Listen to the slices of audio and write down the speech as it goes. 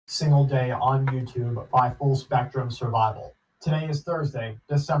single day on YouTube by Full Spectrum Survival. Today is Thursday,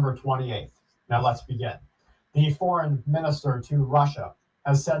 December 28th. Now let's begin. The foreign minister to Russia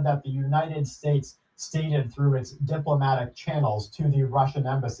has said that the United States stated through its diplomatic channels to the Russian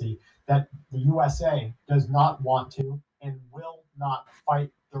embassy that the USA does not want to and will not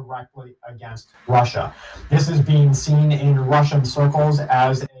fight directly against Russia. This is being seen in Russian circles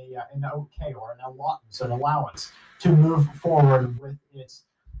as an okay or an allowance to move forward with its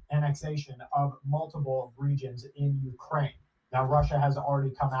annexation of multiple regions in Ukraine. Now, Russia has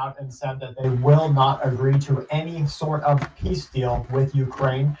already come out and said that they will not agree to any sort of peace deal with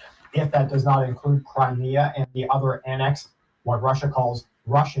Ukraine if that does not include Crimea and the other annexed, what Russia calls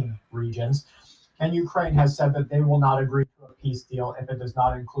Russian regions. And Ukraine has said that they will not agree to a peace deal if it does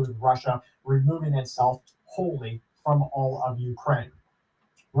not include Russia removing itself wholly from all of Ukraine.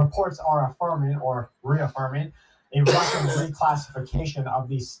 Reports are affirming or reaffirming a Russian reclassification of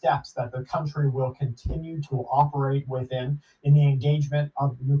these steps that the country will continue to operate within in the engagement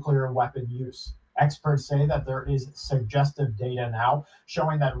of nuclear weapon use. Experts say that there is suggestive data now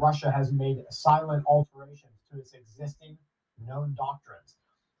showing that Russia has made silent alterations to its existing known doctrines.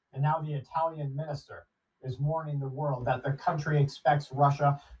 And now the Italian minister is warning the world that the country expects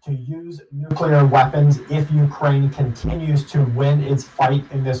Russia to use nuclear weapons if Ukraine continues to win its fight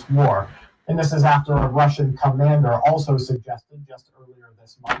in this war. And this is after a Russian commander also suggested just earlier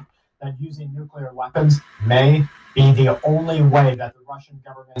this month that using nuclear weapons may be the only way that the Russian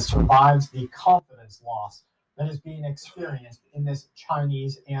government survives the confidence loss that is being experienced in this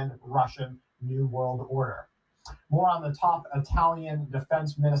Chinese and Russian New World Order. More on the top Italian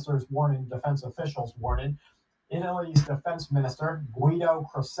defense minister's warning, defense officials' warning. Italy's defense minister, Guido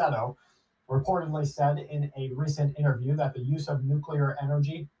Crosetto, reportedly said in a recent interview that the use of nuclear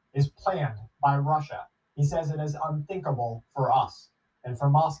energy is planned by Russia. He says it is unthinkable for us. And for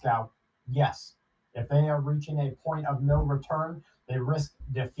Moscow, yes. If they are reaching a point of no return, they risk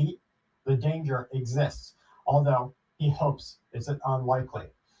defeat. The danger exists, although he hopes it's unlikely.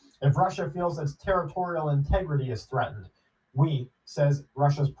 If Russia feels its territorial integrity is threatened, we, says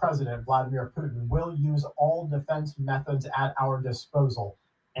Russia's president Vladimir Putin, will use all defense methods at our disposal,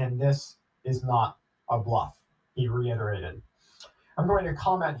 and this is not a bluff, he reiterated. I'm going to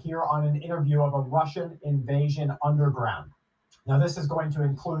comment here on an interview of a Russian invasion underground. Now, this is going to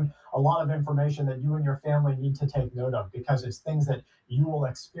include a lot of information that you and your family need to take note of because it's things that you will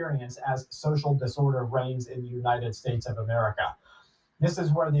experience as social disorder reigns in the United States of America. This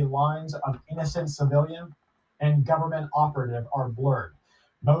is where the lines of innocent civilian and government operative are blurred.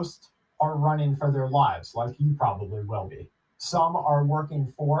 Most are running for their lives, like you probably will be. Some are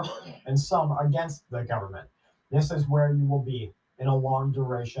working for and some against the government. This is where you will be in a long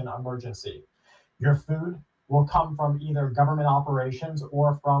duration emergency. Your food will come from either government operations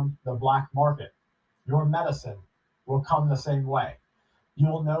or from the black market. Your medicine will come the same way. You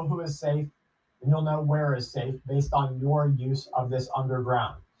will know who is safe and you'll know where is safe based on your use of this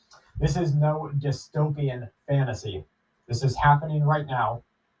underground. This is no dystopian fantasy. This is happening right now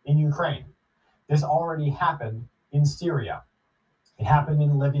in Ukraine. This already happened in Syria. It happened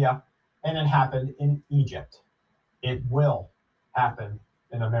in Libya, and it happened in Egypt. It will happen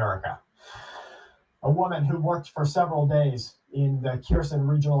in America. A woman who worked for several days in the Kherson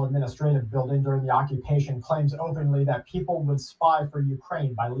Regional Administrative Building during the occupation claims openly that people would spy for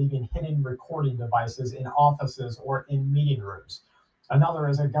Ukraine by leaving hidden recording devices in offices or in meeting rooms. Another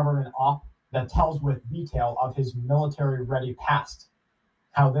is a government op that tells with detail of his military-ready past,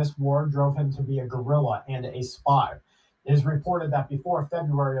 how this war drove him to be a guerrilla and a spy. It is reported that before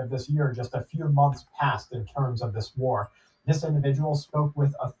February of this year, just a few months passed in terms of this war, this individual spoke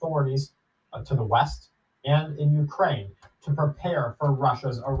with authorities to the west and in Ukraine to prepare for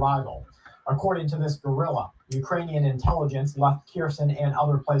Russia's arrival. According to this guerrilla, Ukrainian intelligence left Kherson and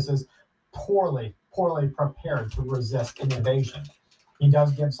other places poorly prepared to resist an invasion. He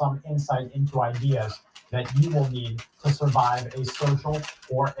does give some insight into ideas that you will need to survive a social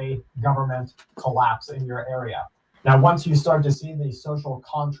or a government collapse in your area. Now, once you start to see the social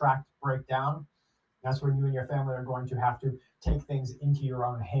contract break down, that's when you and your family are going to have to take things into your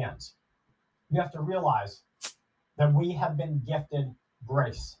own hands. You have to realize that we have been gifted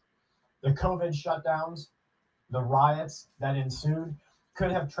grace. The COVID shutdowns, the riots that ensued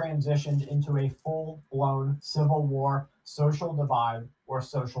could have transitioned into a full-blown civil war, social divide, or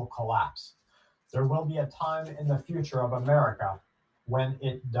social collapse. There will be a time in the future of America when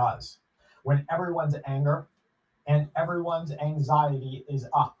it does, when everyone's anger and everyone's anxiety is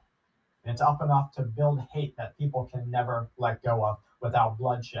up. And it's up enough to build hate that people can never let go of without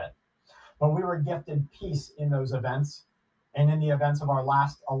bloodshed. But we were gifted peace in those events, and in the events of our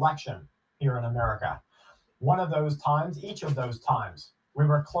last election here in America. One of those times, each of those times, we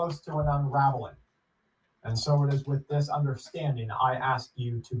were close to an unraveling. And so it is with this understanding I ask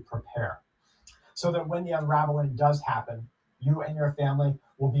you to prepare, so that when the unraveling does happen, you and your family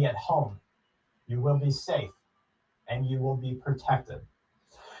will be at home, you will be safe, and you will be protected.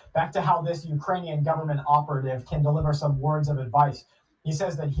 Back to how this Ukrainian government operative can deliver some words of advice. He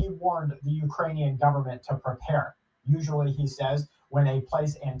says that he warned the Ukrainian government to prepare. Usually, he says, when a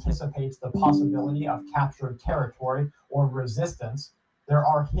place anticipates the possibility of captured territory or resistance, there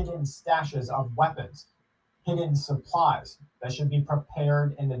are hidden stashes of weapons, hidden supplies that should be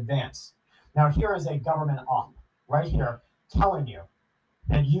prepared in advance. Now, here is a government op right here telling you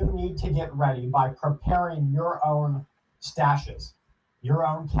that you need to get ready by preparing your own stashes, your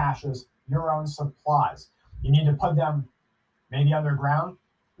own caches, your own supplies. You need to put them maybe underground,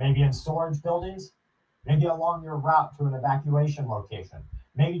 maybe in storage buildings, maybe along your route to an evacuation location,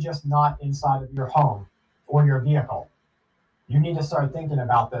 maybe just not inside of your home or your vehicle. You need to start thinking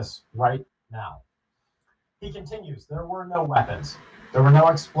about this right now. He continues, there were no weapons, there were no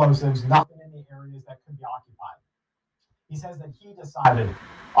explosives, nothing in the areas that could be occupied. He says that he decided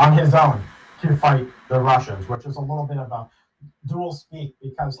on his own to fight the Russians, which is a little bit of a dual speak,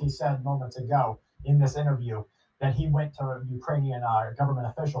 because he said moments ago in this interview that he went to Ukrainian government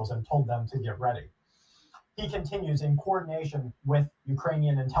officials and told them to get ready. He continues, in coordination with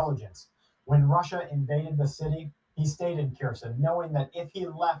Ukrainian intelligence, when Russia invaded the city, he stayed in Kherson, knowing that if he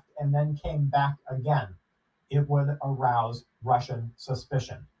left and then came back again, it would arouse Russian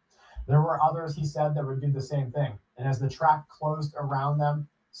suspicion. There were others, he said, that would do the same thing. And as the track closed around them,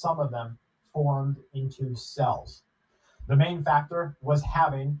 some of them formed into cells. The main factor was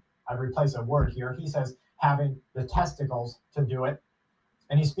having, I replace a word here, he says having the testicles to do it.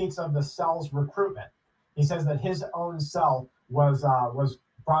 And he speaks of the cell's recruitment. He says that his own cell was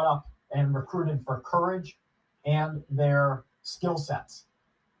brought up and recruited for courage and their skill sets,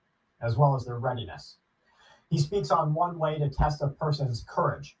 as well as their readiness. He speaks on one way to test a person's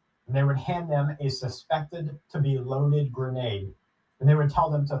courage. And they would hand them a suspected to be loaded grenade. And they would tell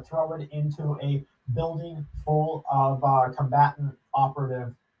them to throw it into a building full of combatant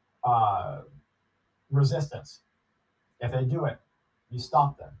operative resistance. If they do it, you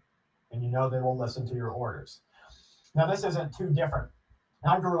stop them. And you know they will listen to your orders. Now, this isn't too different.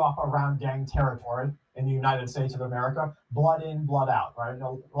 I grew up around gang territory in the United States of America, blood in, blood out, right?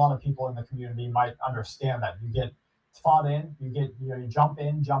 A lot of people in the community might understand that. You get fought in, you jump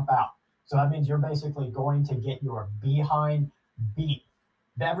in, jump out. So that means you're basically going to get your behind beat.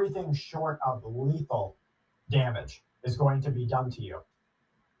 Everything short of lethal damage is going to be done to you.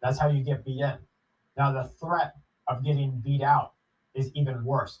 That's how you get beat in. Now, the threat of getting beat out is even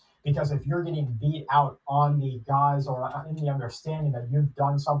worse, because if you're getting beat out on the guys or in the understanding that you've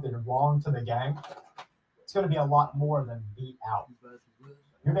done something wrong to the gang, it's going to be a lot more than beat out.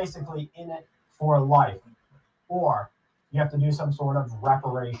 You're basically in it for life, or you have to do some sort of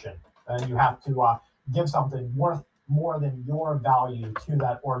reparation, and you have to give something worth more than your value to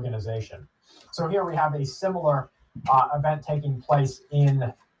that organization. So here we have a similar event taking place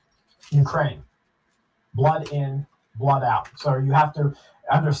in Ukraine. Blood in, blood out. So you have to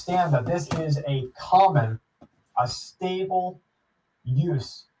understand that this is a common, a stable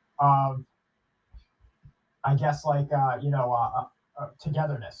use of, I guess, like,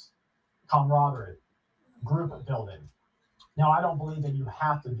 togetherness, camaraderie, group building. Now, I don't believe that you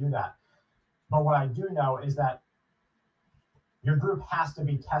have to do that. But what I do know is that your group has to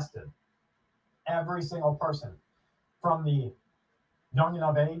be tested. Every single person, from the young and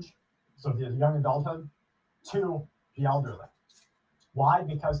of age, so the young adulthood, to the elderly. Why?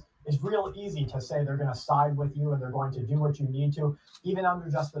 Because it's real easy to say they're going to side with you and they're going to do what you need to, even under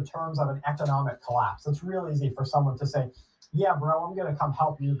just the terms of an economic collapse. It's real easy for someone to say, yeah, bro, I'm going to come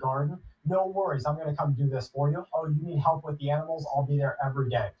help you garden. No worries, I'm going to come do this for you. Oh, you need help with the animals? I'll be there every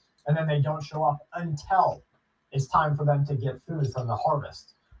day. And then they don't show up until it's time for them to get food from the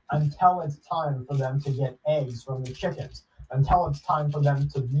harvest, until it's time for them to get eggs from the chickens, until it's time for them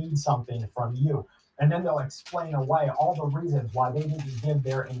to need something from you. And then they'll explain away all the reasons why they didn't give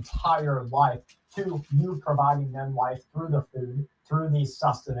their entire life to you providing them life through the food, through the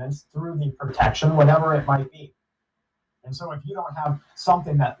sustenance, through the protection, whatever it might be. And so if you don't have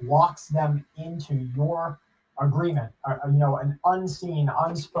something that locks them into your agreement, an unseen,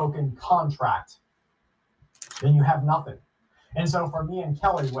 unspoken contract, then you have nothing. And so for me and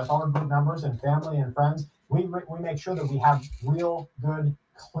Kelly, with our group members and family and friends, we make sure that we have real, good,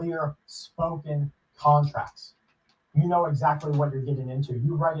 clear, spoken contracts. You know exactly what you're getting into.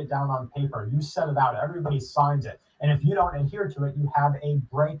 You write it down on paper. You set it out. Everybody signs it. And if you don't adhere to it, you have a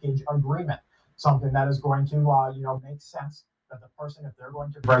breakage agreement, something that is going to, make sense that the person, if they're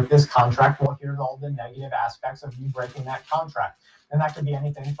going to break this contract, well, here's all the negative aspects of you breaking that contract. And that could be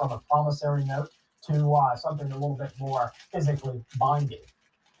anything from a promissory note to something a little bit more physically binding.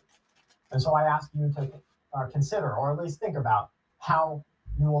 And so I ask you to consider, or at least think about, how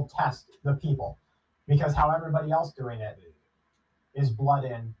you will test the people, because how everybody else doing it is blood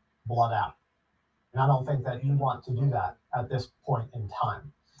in, blood out. And I don't think that you want to do that at this point in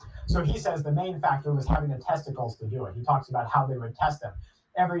time. So he says the main factor was having the testicles to do it. He talks about how they would test them.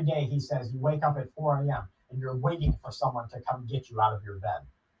 Every day, he says, you wake up at 4 a.m. and you're waiting for someone to come get you out of your bed.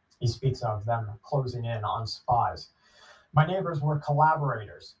 He speaks of them closing in on spies. My neighbors were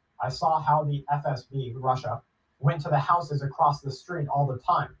collaborators. I saw how the FSB, Russia, went to the houses across the street all the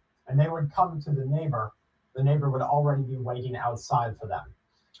time, and they would come to the neighbor. The neighbor would already be waiting outside for them.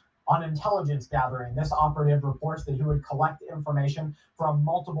 On intelligence gathering, this operative reports that he would collect information from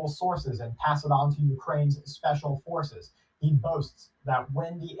multiple sources and pass it on to Ukraine's special forces. He boasts that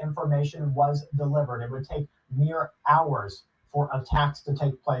when the information was delivered, it would take mere hours for attacks to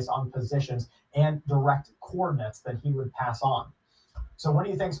take place on positions and direct coordinates that he would pass on. So what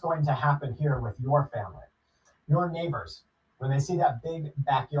do you think is going to happen here with your family? Your neighbors, when they see that big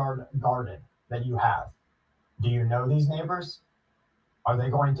backyard garden that you have, do you know these neighbors? Are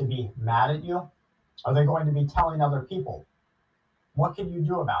they going to be mad at you? Are they going to be telling other people? What can you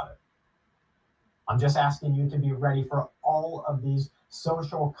do about it? I'm just asking you to be ready for all of these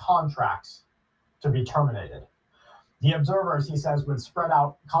social contracts to be terminated. The observers, he says, would spread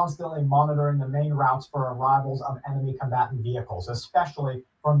out, constantly monitoring the main routes for arrivals of enemy combatant vehicles, especially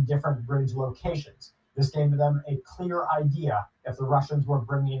from different bridge locations. This gave them a clear idea if the Russians were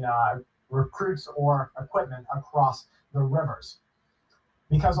bringing recruits or equipment across the rivers.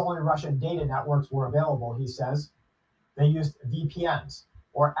 Because only Russian data networks were available, he says, they used VPNs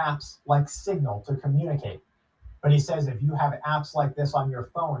or apps like Signal to communicate. But he says if you have apps like this on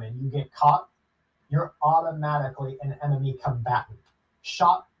your phone and you get caught, you're automatically an enemy combatant,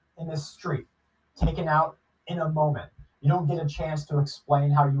 shot in the street, taken out in a moment. You don't get a chance to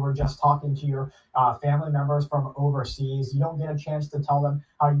explain how you were just talking to your family members from overseas. You don't get a chance to tell them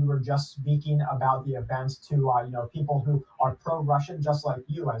how you were just speaking about the events to people who are pro-Russian, just like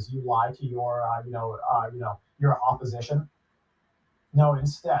you, as you lie to your your opposition. No,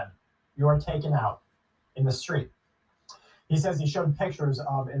 instead, you are taken out in the street. He says he showed pictures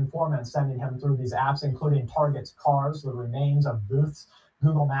of informants sending him through these apps, including targets' cars, the remains of booths,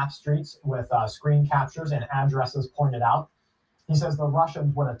 Google Maps streets with screen captures and addresses pointed out. He says the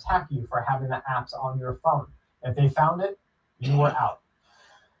Russians would attack you for having the apps on your phone. If they found it, you were out.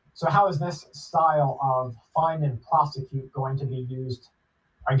 So how is this style of find and prosecute going to be used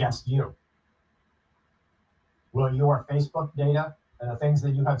against you? Will your Facebook data and the things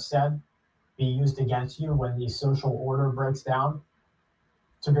that you have said be used against you when the social order breaks down?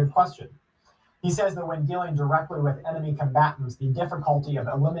 It's a good question. He says that when dealing directly with enemy combatants, the difficulty of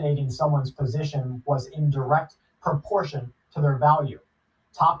eliminating someone's position was in direct proportion to their value.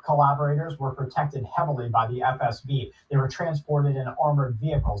 Top collaborators were protected heavily by the FSB. They were transported in armored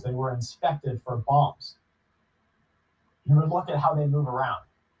vehicles. They were inspected for bombs. You would look at how they move around,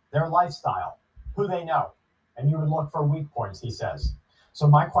 their lifestyle, who they know, and you would look for weak points, he says. So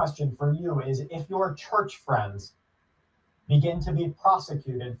my question for you is, if your church friends begin to be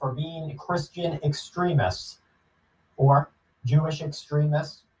prosecuted for being Christian extremists or Jewish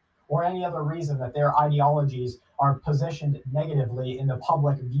extremists or any other reason that their ideologies are positioned negatively in the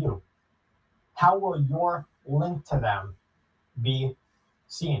public view, how will your link to them be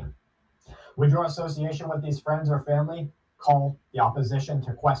seen? Would your association with these friends or family call the opposition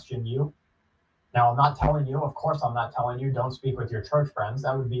to question you? Now, I'm not telling you, of course I'm not telling you, don't speak with your church friends.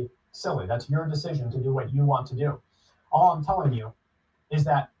 That would be silly. That's your decision to do what you want to do. All I'm telling you is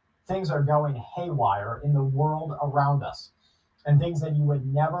that things are going haywire in the world around us, and things that you would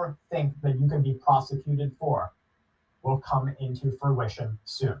never think that you could be prosecuted for will come into fruition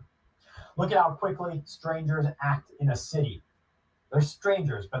soon. Look at how quickly strangers act in a city. They're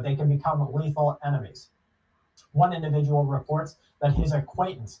strangers, but they can become lethal enemies. One individual reports that his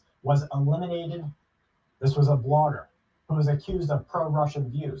acquaintance was eliminated. This was a blogger who was accused of pro-Russian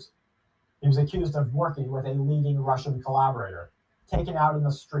views. He was accused of working with a leading Russian collaborator, taken out in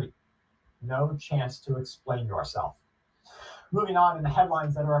the street. No chance to explain yourself. Moving on in the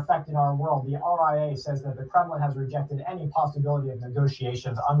headlines that are affecting our world, the RIA says that the Kremlin has rejected any possibility of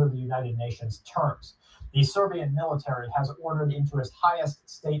negotiations under the United Nations terms. The Serbian military has ordered into its highest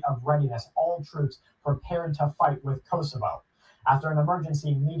state of readiness all troops prepared to fight with Kosovo. After an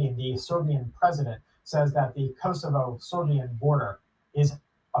emergency meeting, the Serbian president says that the Kosovo-Serbian border is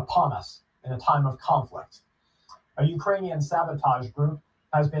upon us in a time of conflict. A Ukrainian sabotage group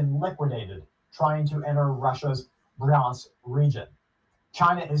has been liquidated trying to enter Russia's Bryansk region.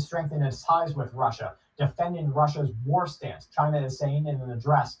 China is strengthening its ties with Russia, defending Russia's war stance. China is saying in an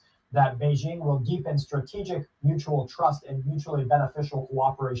address that Beijing will deepen strategic mutual trust and mutually beneficial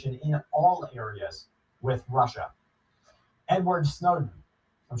cooperation in all areas with Russia. Edward Snowden,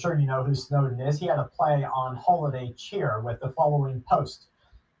 I'm sure you know who Snowden is. He had a play on holiday cheer with the following post.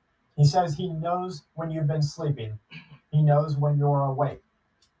 He says he knows when you've been sleeping. He knows when you're awake.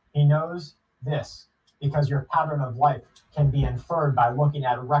 He knows this because your pattern of life can be inferred by looking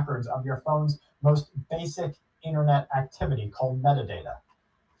at records of your phone's most basic internet activity called metadata.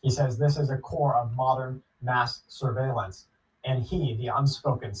 He says this is a core of modern mass surveillance. And he, the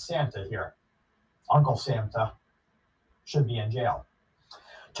unspoken Santa here, Uncle Santa, should be in jail.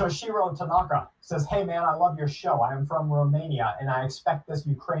 Toshiro Tanaka says, hey man, I love your show. I am from Romania and I expect this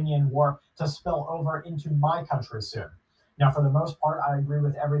Ukrainian war to spill over into my country soon. Now, for the most part, I agree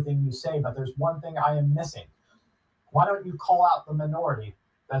with everything you say, but there's one thing I am missing. Why don't you call out the minority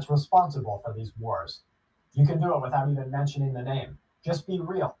that's responsible for these wars? You can do it without even mentioning the name. Just be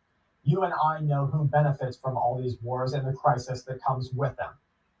real. You and I know who benefits from all these wars and the crisis that comes with them.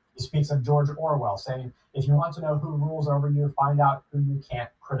 He speaks of George Orwell saying, if you want to know who rules over you, find out who you can't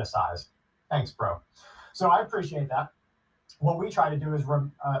criticize. Thanks, bro. So I appreciate that. What we try to do is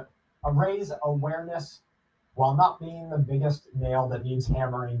raise awareness while not being the biggest nail that needs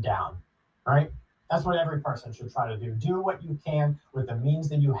hammering down, right? That's what every person should try to do. Do what you can with the means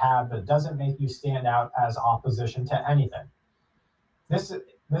that you have that doesn't make you stand out as opposition to anything.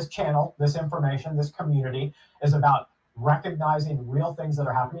 This channel, this information, this community is about recognizing real things that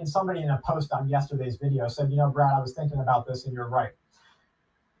are happening. Somebody in a post on yesterday's video said, you know, Brad, I was thinking about this and you're right.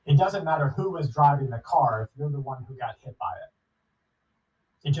 It doesn't matter who was driving the car if you're the one who got hit by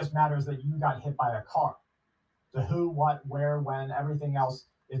it. It just matters that you got hit by a car. The who, what, where, when, everything else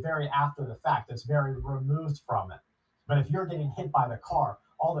is very after the fact. It's very removed from it. But if you're getting hit by the car,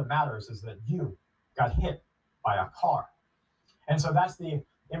 all that matters is that you got hit by a car. And so that's the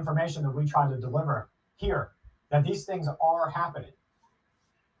information that we try to deliver here, that these things are happening.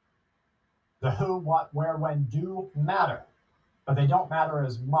 The who, what, where, when do matter, but they don't matter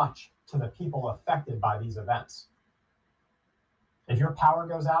as much to the people affected by these events. If your power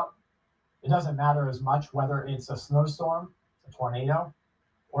goes out, it doesn't matter as much whether it's a snowstorm, a tornado,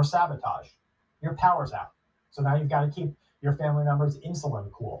 or sabotage. Your power's out. So now you've got to keep your family members'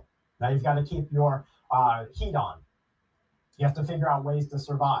 insulin cool. Now you've got to keep your heat on. You have to figure out ways to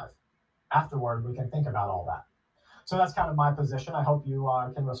survive. Afterward, we can think about all that. So that's kind of my position. I hope you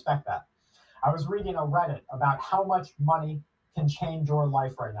can respect that. I was reading a Reddit about how much money can change your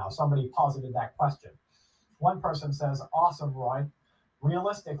life right now. Somebody posited that question. One person says, awesome, Roy.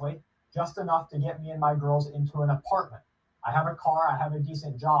 Realistically, just enough to get me and my girls into an apartment. I have a car, I have a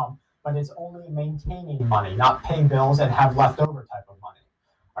decent job, but it's only maintaining money, not pay bills and have leftover type of money.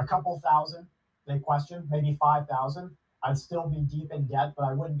 A couple thousand, they question, maybe 5,000. I'd still be deep in debt, but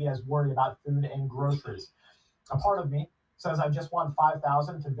I wouldn't be as worried about food and groceries. A part of me says I just want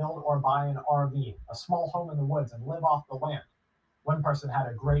 5,000 to build or buy an RV, a small home in the woods, and live off the land. One person had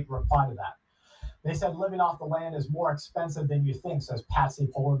a great reply to that. They said living off the land is more expensive than you think, says Patsy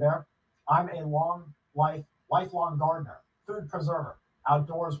Polar Bear. I'm a lifelong gardener, food preserver,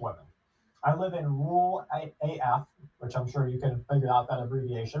 outdoors woman. I live in rural AF, which I'm sure you can figure out that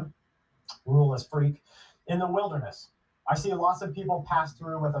abbreviation. Rural is freak. In the wilderness. I see lots of people pass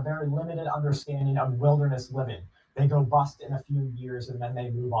through with a very limited understanding of wilderness living. They go bust in a few years and then they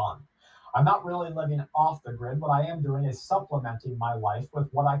move on. I'm not really living off the grid. What I am doing is supplementing my life with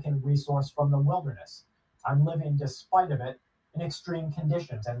what I can resource from the wilderness. I'm living despite of it in extreme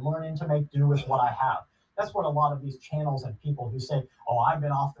conditions and learning to make do with what I have. That's what a lot of these channels and people who say, oh, I've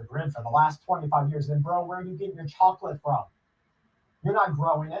been off the grid for the last 25 years. Then, bro, where are you getting your chocolate from? You're not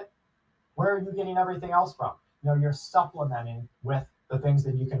growing it. Where are you getting everything else from? You're supplementing with the things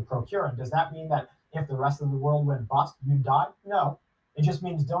that you can procure. And does that mean that if the rest of the world went bust, you die? No. It just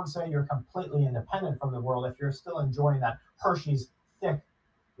means don't say you're completely independent from the world if you're still enjoying that Hershey's thick,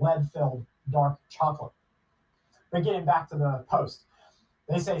 lead-filled, dark chocolate. But getting back to the post,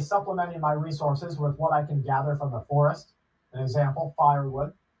 they say supplementing my resources with what I can gather from the forest, an example,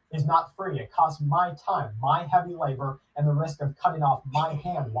 firewood, is not free. It costs my time, my heavy labor, and the risk of cutting off my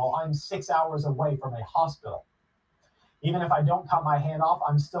hand while I'm 6 hours away from a hospital. Even if I don't cut my hand off,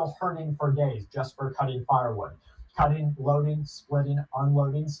 I'm still hurting for days just for cutting firewood. Cutting, loading, splitting,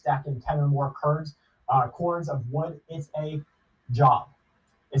 unloading, stacking 10 or more cords of wood, it's a job.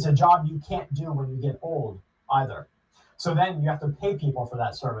 It's a job you can't do when you get old either. So then you have to pay people for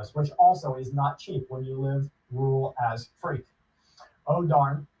that service, which also is not cheap when you live rural as freak. Oh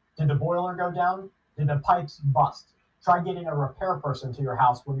darn, did the boiler go down? Did the pipes bust? Try getting a repair person to your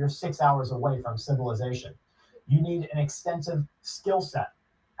house when you're 6 hours away from civilization. You need an extensive skill set,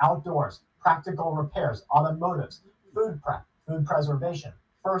 outdoors, practical repairs, automotives, food prep, food preservation,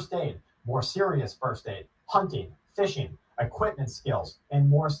 first aid, more serious first aid, hunting, fishing, equipment skills, and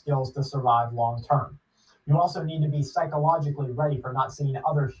more skills to survive long term. You also need to be psychologically ready for not seeing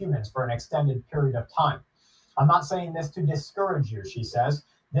other humans for an extended period of time. I'm not saying this to discourage you, she says.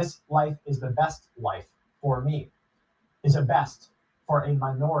 This life is the best life for me. Is a best for a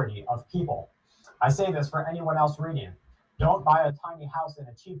minority of people. I say this for anyone else reading. Don't buy a tiny house in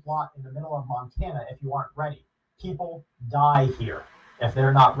a cheap lot in the middle of Montana if you aren't ready. People die here if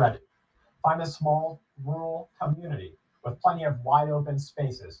they're not ready. Find a small rural community with plenty of wide open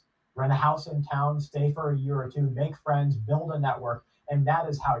spaces. Rent a house in town, stay for a year or two, make friends, build a network, and that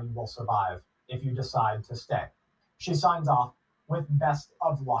is how you will survive if you decide to stay. She signs off with best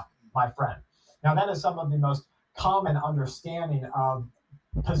of luck, my friend. Now that is some of the most common understanding of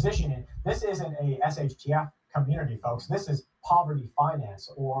positioning. This isn't a SHTF community, folks. This is poverty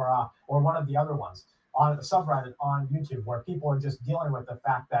finance or one of the other ones on a subreddit on YouTube where people are just dealing with the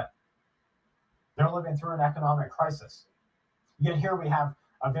fact that they're living through an economic crisis. Yet here we have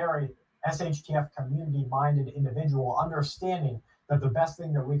a very SHTF community-minded individual understanding that the best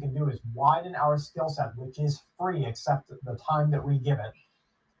thing that we can do is widen our skill set, which is free except the time that we give it.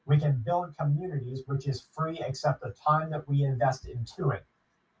 We can build communities, which is free except the time that we invest into it.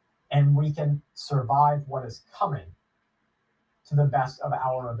 And we can survive what is coming to the best of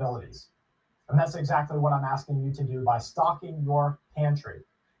our abilities. And that's exactly what I'm asking you to do by stocking your pantry,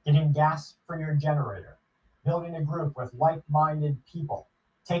 getting gas for your generator, building a group with like-minded people,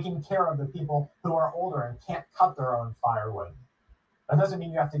 taking care of the people who are older and can't cut their own firewood. That doesn't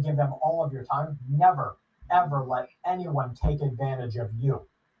mean you have to give them all of your time. Never, ever let anyone take advantage of you.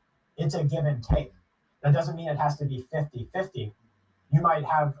 It's a give and take. That doesn't mean it has to be 50-50. You might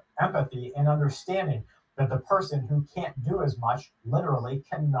have empathy and understanding that the person who can't do as much literally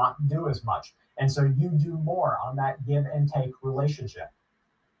cannot do as much. And so you do more on that give and take relationship.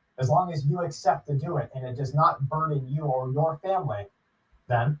 As long as you accept to do it and it does not burden you or your family,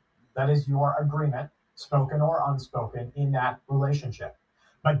 then that is your agreement, spoken or unspoken, in that relationship.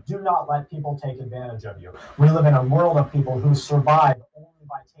 But do not let people take advantage of you. We live in a world of people who survive only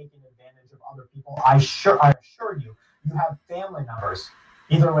by taking advantage of other people. I assure you, you have family members,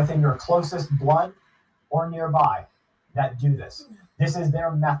 either within your closest blood or nearby, that do this. This is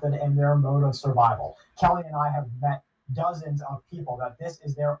their method and their mode of survival. Kelly and I have met dozens of people that this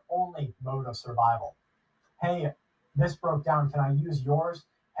is their only mode of survival. Hey, this broke down. Can I use yours?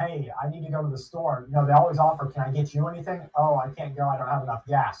 Hey, I need to go to the store. You know, they always offer, can I get you anything? Oh, I can't go. I don't have enough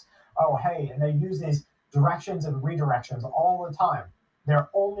gas. Oh, hey, and they use these directions and redirections all the time. Their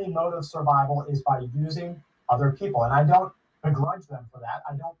only mode of survival is by using other people. And I don't begrudge them for that.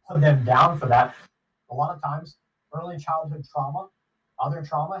 I don't put them down for that. A lot of times, early childhood trauma, other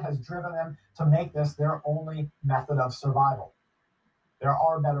trauma has driven them to make this their only method of survival. There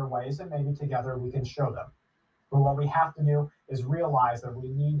are better ways, and maybe together we can show them. But what we have to do is realize that we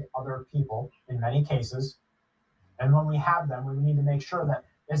need other people in many cases. And when we have them, we need to make sure that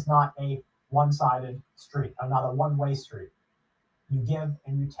it's not a one-sided street, not a one-way street. You give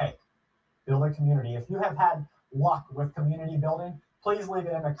and you take. Build a community. If you have had luck with community building, please leave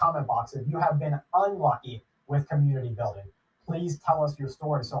it in the comment box. If you have been unlucky with community building, please tell us your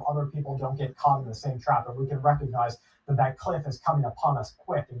story so other people don't get caught in the same trap, and we can recognize that that cliff is coming upon us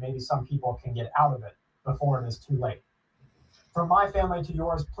quick, and maybe some people can get out of it before it is too late. From my family to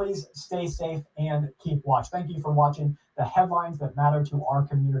yours, please stay safe and keep watch. Thank you for watching the headlines that matter to our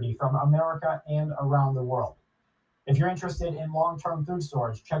community from America and around the world. If you're interested in long-term food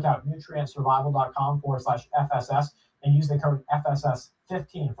storage, check out nutrientsurvival.com/FSS and use the code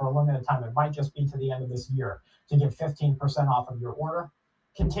FSS15 for a limited time. It might just be to the end of this year to get 15% off of your order.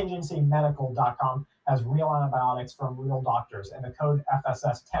 Contingencymedical.com has real antibiotics from real doctors, and the code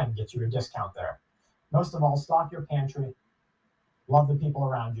FSS10 gets you a discount there. Most of all, stock your pantry, love the people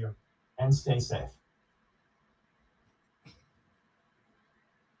around you, and stay safe.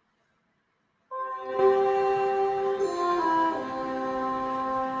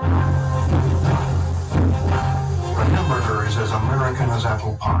 The hamburger is as American as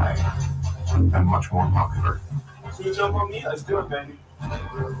apple pie, and much more popular. So you jump on me? Let's do it, baby.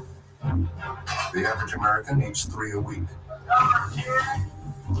 The average American eats 3 a week.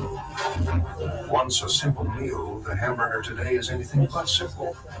 Once a simple meal, the hamburger today is anything but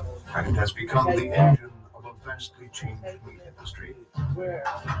simple, and it has become the engine of a vastly changed meat industry.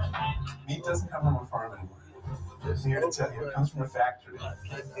 Meat doesn't come from a farm anymore. It's here to tell you, it comes from a factory.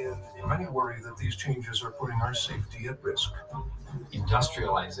 Many worry that these changes are putting our safety at risk.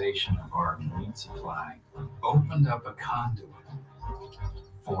 Industrialization of our meat supply opened up a conduit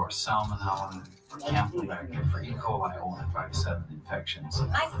for salmonella, for Campylobacter, for E. coli 157 infections.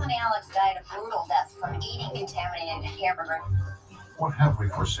 My son Alex died a brutal death from eating contaminated hamburger. What have we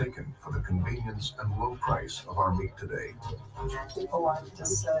forsaken for the convenience and low price of our meat today? People like to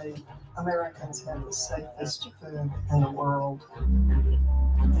say Americans have the safest food in the world.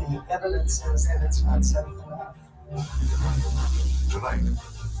 The evidence is that it's not safe enough. Tonight,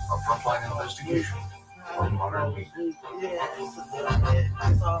 a frontline investigation on modern meat. Okay.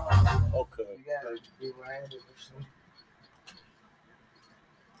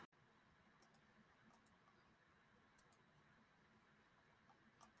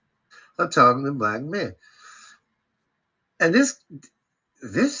 I'm talking to black men. And this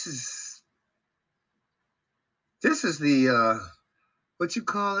is the what you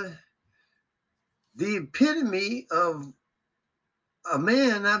call it? The epitome of a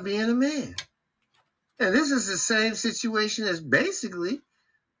man not being a man. And this is the same situation that's basically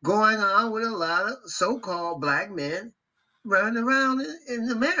going on with a lot of so-called black men running around in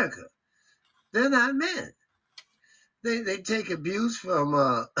America. They're not men. They take abuse from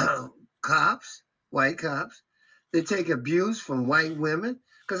cops, white cops. They take abuse from white women.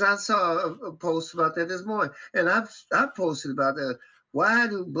 Because I saw a post about that this morning. And I've posted about that. Why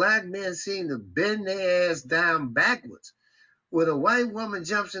do black men seem to bend their ass down backwards? When a white woman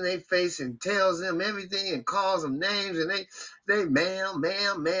jumps in their face and tells them everything and calls them names and they ma'am.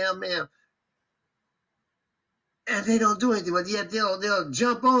 And they don't do anything, but yet they'll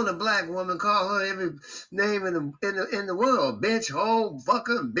jump on a black woman, call her every name in the world, bitch, hoe,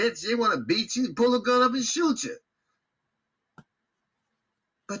 fucker, bitch. They want to beat you, pull a gun up and shoot you,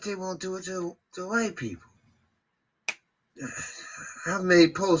 but they won't do it to white people. I've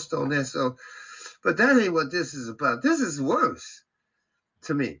made posts on that, so, but that ain't what this is about. This is worse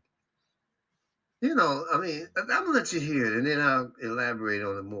to me. You know, I mean, I'm gonna let you hear it, and then I'll elaborate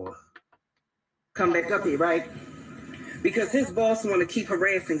on it more. Come back up here, right? Because his boss want to keep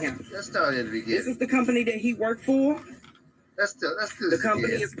harassing him. Let's start at the beginning. This is the company that he worked for. Let's do the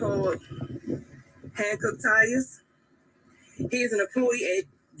company is called Hancock Tires. He is an employee at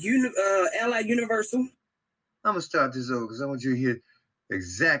Allied Universal. I'm gonna start this over because I want you to hear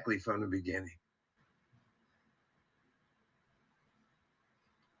exactly from the beginning.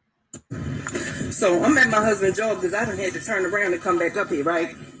 So I'm at my husband's job because I done had to turn around and come back up here,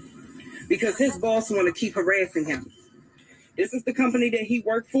 right? Because his boss want to keep harassing him. This is the company that he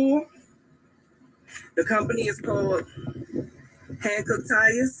worked for. The company is called Hancock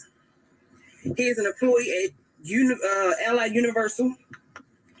Tires. He is an employee at Allied Universal.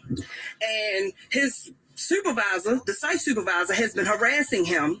 And his supervisor, the site supervisor, has been harassing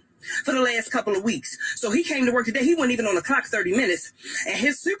him for the last couple of weeks. So he came to work today. He wasn't even on the clock 30 minutes. And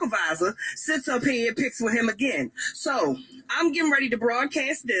his supervisor sits up here and picks with him again. So I'm getting ready to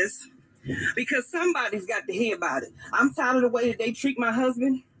broadcast this because somebody's got to hear about it. I'm tired of the way that they treat my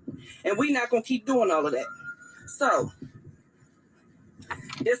husband, and we're not going to keep doing all of that. So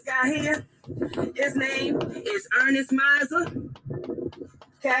this guy here, his name is Ernest Miser.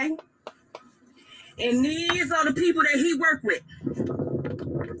 Okay? And these are the people that he worked with.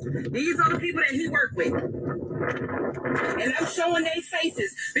 These are the people that he worked with. And I'm showing their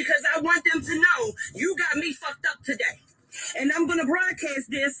faces because I want them to know you got me fucked up today. And I'm going to broadcast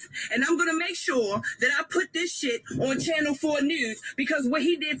this, and I'm going to make sure that I put this shit on Channel 4 News because what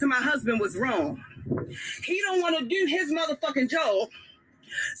he did to my husband was wrong. He don't want to do his motherfucking job,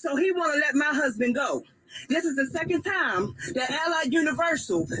 so he want to let my husband go. This is the second time that Allied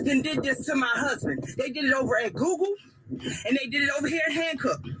Universal then did this to my husband. They did it over at Google, and they did it over here at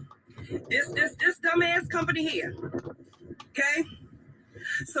Hancock. This dumbass company here. Okay?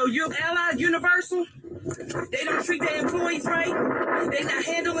 So you Allied Universal, they don't treat their employees right. They not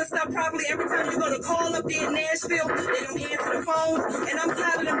handling stuff properly. Every time you go to call up there in Nashville, they don't answer the phones. And I'm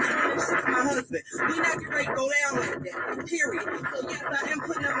tired of them doing this shit to my husband. We not getting ready to go down like that. Period. So yes, I am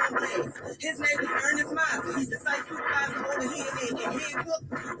putting him on blast. His name is Ernest Miser. He's the site supervisor over here in Hancock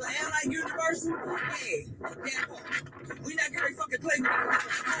for Allied Universal. Yeah, that part. We not getting ready to fucking play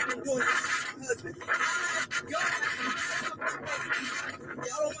with doing this to my husband.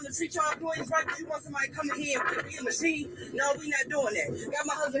 Y'all don't want to treat y'all employees right, but you want somebody coming here and be a machine? No, we not doing that. Got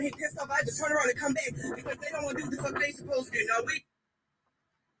my husband here pissed off. I had to turn around and come back because they don't want to do the fuck they supposed to do. No, we.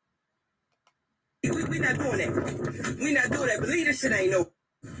 We not doing that. We not doing that. Believe this shit ain't no.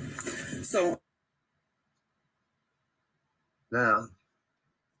 So now,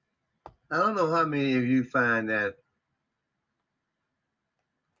 I don't know how many of you find that,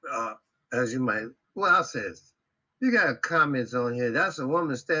 as you might, well, I'll say this. You got comments on here. That's a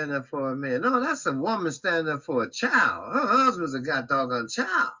woman standing up for a man. No, that's a woman standing up for a child. Her husband's a goddamn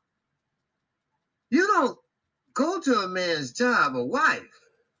child. You don't go to a man's job, a wife,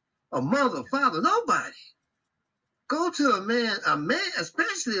 a mother, father, nobody. Go to a man,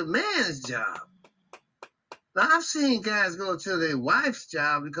 especially a man's job. Now, I've seen guys go to their wife's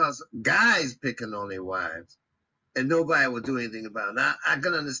job because guys picking on their wives and nobody would do anything about it. Now, I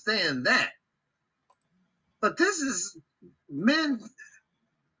can understand that. But this is men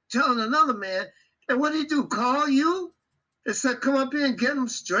telling another man, and what did he do? Call you and said, come up here and get him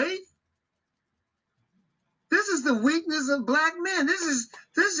straight? This is the weakness of black men. This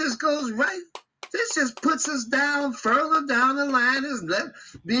just goes right. This just puts us down further down the line as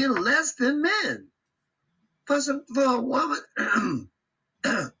being less than men. For a woman,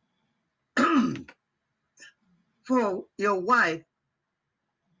 for your wife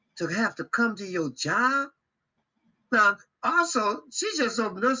to have to come to your job. Now, also, she just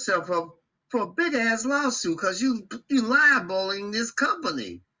opened herself up for a big ass lawsuit because you libeling this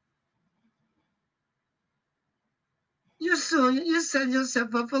company. You're setting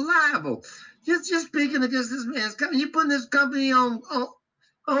yourself up for libel. You're speaking against this man's company. You're putting this company on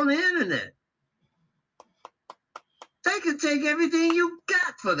the internet. They can take everything you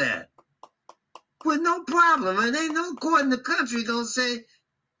got for that with no problem. And ain't no court in the country gonna say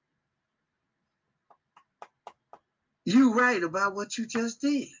you right about what you just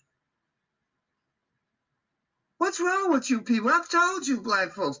did. What's wrong with you people? I've told you,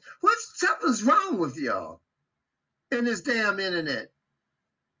 black folks, something's wrong with y'all in this damn internet.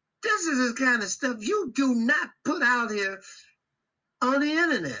 This is the kind of stuff you do not put out here on the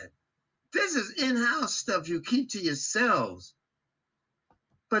internet. This is in-house stuff you keep to yourselves.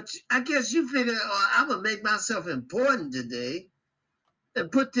 But I guess you figure, I'm going to make myself important today and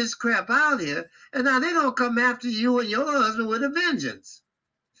put this crap out here. And now they're going to come after you and your husband with a vengeance.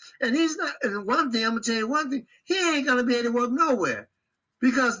 And he's not, and one thing, I'm going to tell you one thing, he ain't going to be able to work nowhere.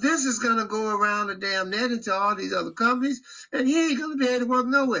 Because this is going to go around the damn net into all these other companies, and he ain't going to be able to work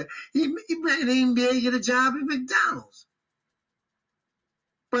nowhere. He might even be able to get a job at McDonald's.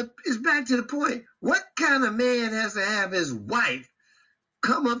 But it's back to the point. What kind of man has to have his wife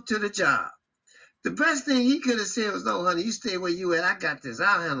come up to the job? The best thing he could have said was, no, honey, you stay where you at. I got this.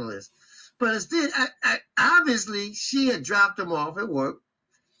 I'll handle this. But instead, obviously, she had dropped him off at work,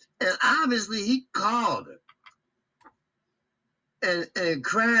 and obviously he called her and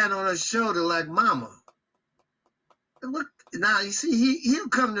crying on her shoulder like, mama. And look, now, you see, he'll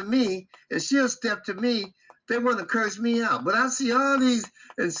come to me, and she'll step to me. They want to curse me out. But I see all these,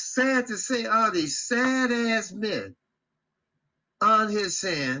 and sad to say, all these sad-ass men on here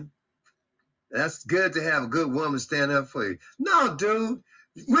saying, that's good to have a good woman stand up for you. No, dude.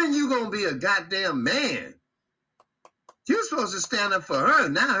 When you going to be a goddamn man? You're supposed to stand up for her,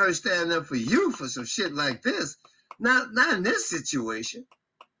 not her standing up for you for some shit like this. Not in this situation.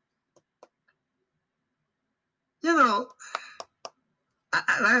 You know, like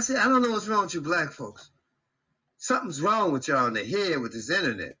I said, I don't know what's wrong with you black folks. Something's wrong with y'all in the head with this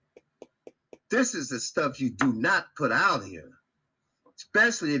internet. This is the stuff you do not put out here.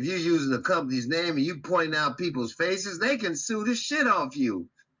 Especially if you're using a company's name and you point out people's faces, they can sue the shit off you.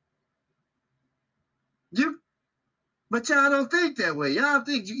 But y'all don't think that way. Y'all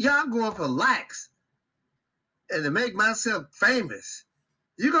think y'all going for likes and to make myself famous.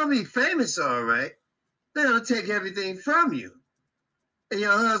 You're going to be famous, all right. They're going to take everything from you. And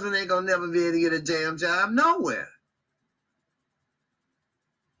your husband ain't going to never be able to get a damn job nowhere.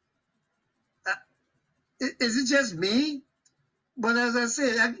 Is it just me? But as I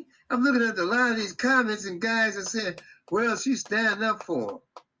said, I'm looking at a lot of these comments and guys are saying, well, she's standing up for him.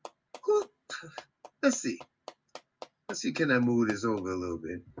 Who? Let's see. Let's see, can I move this over a little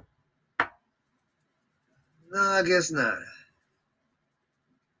bit? No, I guess not.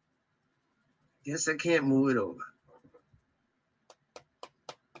 Guess I can't move it over.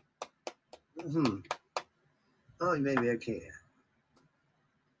 Oh, maybe I can.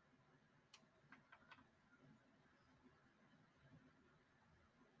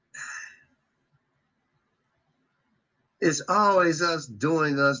 It's always us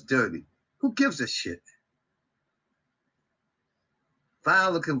doing us dirty. Who gives a shit?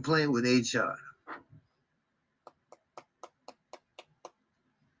 File a complaint with HR.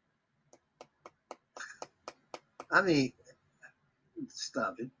 I mean,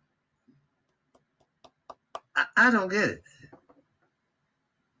 stop it. I don't get it.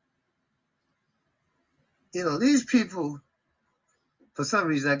 You know, these people, for some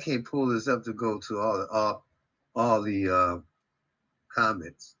reason, I can't pull this up to go to all the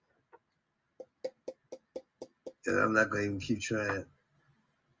comments. And I'm not going to even keep trying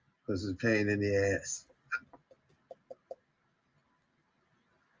because it's a pain in the ass.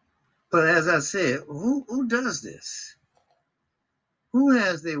 But as I said, who does this? Who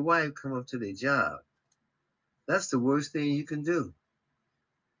has their wife come up to their job? That's the worst thing you can do.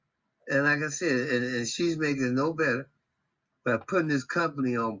 And like I said, and she's making it no better by putting this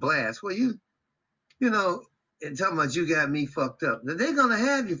company on blast. Well, you know, and talking about you got me fucked up. Now, they're going to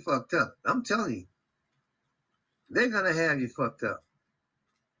have you fucked up. I'm telling you. They're going to have you fucked up.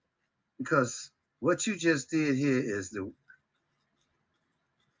 Because what you just did here is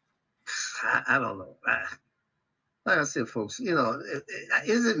I don't know. Like I said, folks, you know,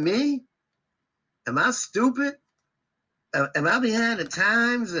 is it me? Am I stupid? Am I behind the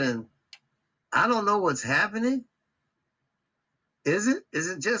times and I don't know what's happening? Is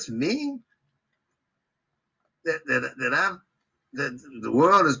it just me? That the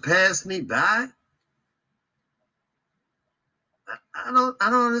world has passed me by? I don't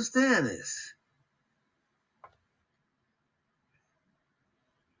understand this.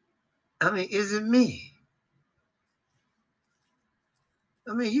 I mean, is it me?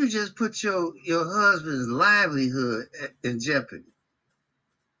 I mean, you just put your husband's livelihood in jeopardy.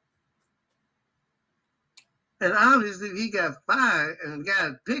 And obviously, if he got fired and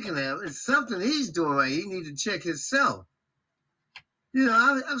got picking at him, it's something he's doing right. He needs to check himself. You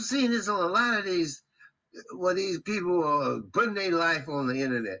know, I've seen this on a lot of these, where these people are putting their life on the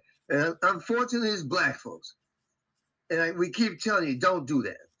internet. And unfortunately, it's black folks. And we keep telling you, don't do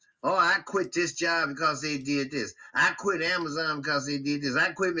that. Oh, I quit this job because they did this. I quit Amazon because they did this.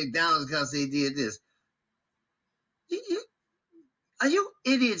 I quit McDonald's because they did this. Are you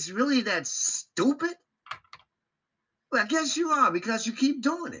idiots really that stupid? Well, I guess you are because you keep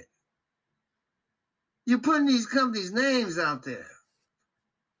doing it. You're putting these companies' names out there.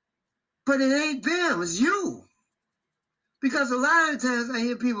 But it ain't them, it's you. Because a lot of times I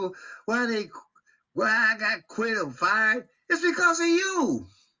hear people, why I got quit or fired, it's because of you.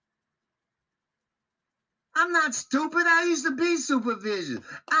 I'm not stupid. I used to be supervision.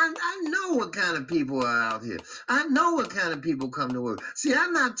 I know what kind of people are out here. I know what kind of people come to work. See,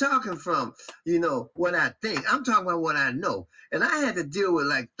 I'm not talking from, you know, what I think. I'm talking about what I know. And I had to deal with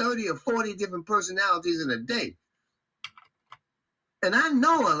like 30 or 40 different personalities in a day. And I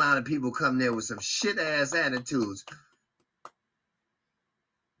know a lot of people come there with some shit-ass attitudes.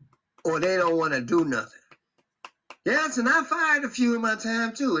 Or they don't want to do nothing. Yes, and I fired a few in my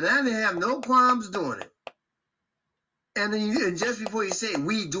time too. And I didn't have no qualms doing it. And then just before you say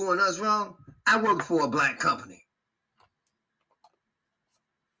we doing us wrong, I work for a black company.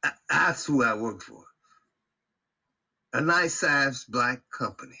 That's who I work for. A nice sized black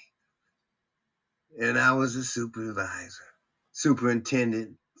company. And I was a supervisor,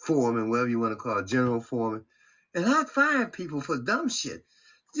 superintendent, foreman, whatever you want to call it, general foreman. And I fired people for dumb shit.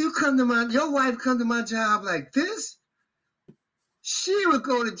 Your wife come to my job like this, she would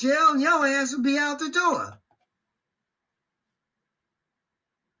go to jail and your ass would be out the door.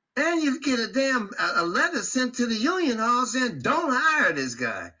 And you'd get a letter sent to the union hall saying, don't hire this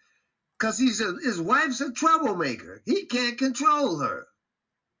guy. Because his wife's a troublemaker. He can't control her.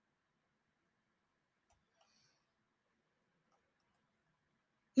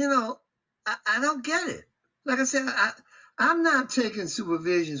 You know, I don't get it. Like I said, I'm not taking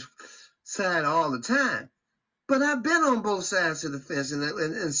supervision's side all the time. But I've been on both sides of the fence.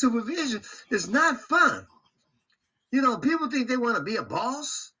 And supervision is not fun. You know, people think they want to be a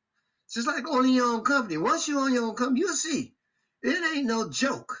boss. It's just like owning your own company. Once you own your own company, you'll see. It ain't no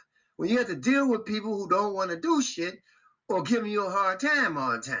joke. When you have to deal with people who don't want to do shit or giving you a hard time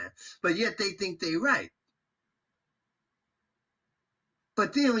all the time. But yet they think they right.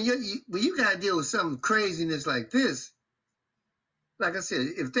 But then when you got to deal with some craziness like this, like I said,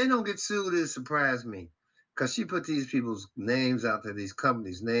 if they don't get sued, it'll surprise me. Because she put these people's names out there, these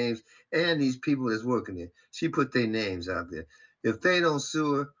companies' names, and these people that's working there. She put their names out there. If they don't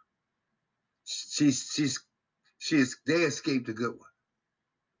sue her, they escaped a good one.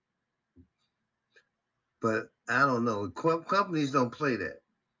 But I don't know. Companies don't play that.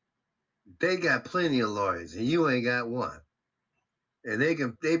 They got plenty of lawyers, and you ain't got one. And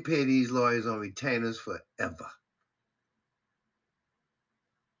they pay these lawyers on retainers forever.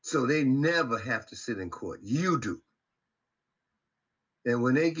 So they never have to sit in court. You do. And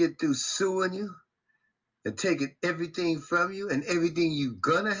when they get through suing you and taking everything from you and everything you're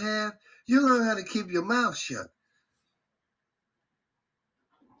gonna have, you learn how to keep your mouth shut.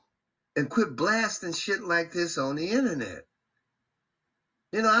 and quit blasting shit like this on the internet.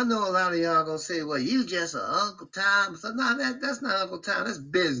 You know, I know a lot of y'all gonna say, well, you just a Uncle Tom. So, no, that's not Uncle Tom. That's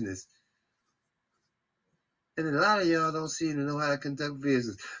business. And a lot of y'all don't seem to know how to conduct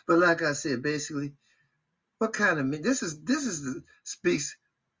business. But like I said, basically, what kind of men? This speaks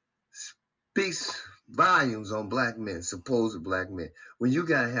volumes on black men, supposed black men. When you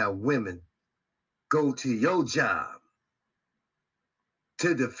gotta have women go to your job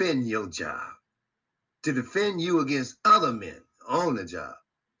to defend your job, to defend you against other men on the job.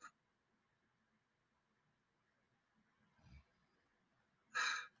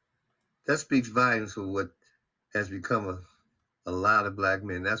 That speaks volumes for what has become a lot of black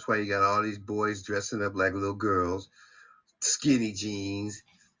men. That's why you got all these boys dressing up like little girls, skinny jeans,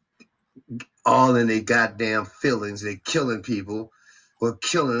 all in their goddamn feelings. They killing people or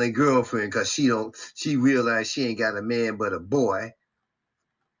killing their girlfriend because she realized she ain't got a man but a boy,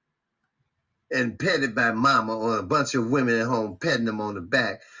 and petted by mama or a bunch of women at home petting them on the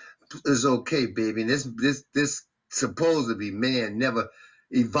back. It's okay, baby. And this supposed to be man never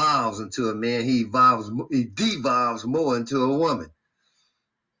evolves into a man. He devolves more into a woman.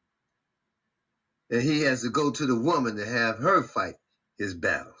 And he has to go to the woman to have her fight his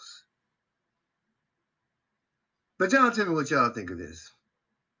battles. But y'all tell me what y'all think of this.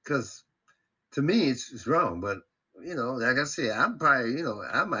 Because to me, it's wrong. But, you know, like I said, I'm probably, you know,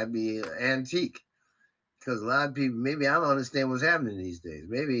 I might be antique. Because a lot of people, maybe I don't understand what's happening these days.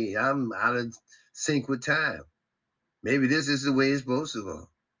 Maybe I'm out of sync with time. Maybe this is the way it's supposed to go.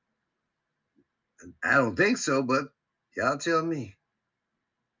 I don't think so, but y'all tell me.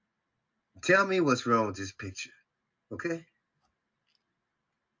 Tell me what's wrong with this picture, okay?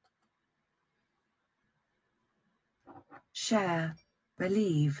 Share,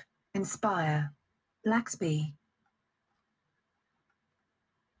 believe, inspire. Blacksby.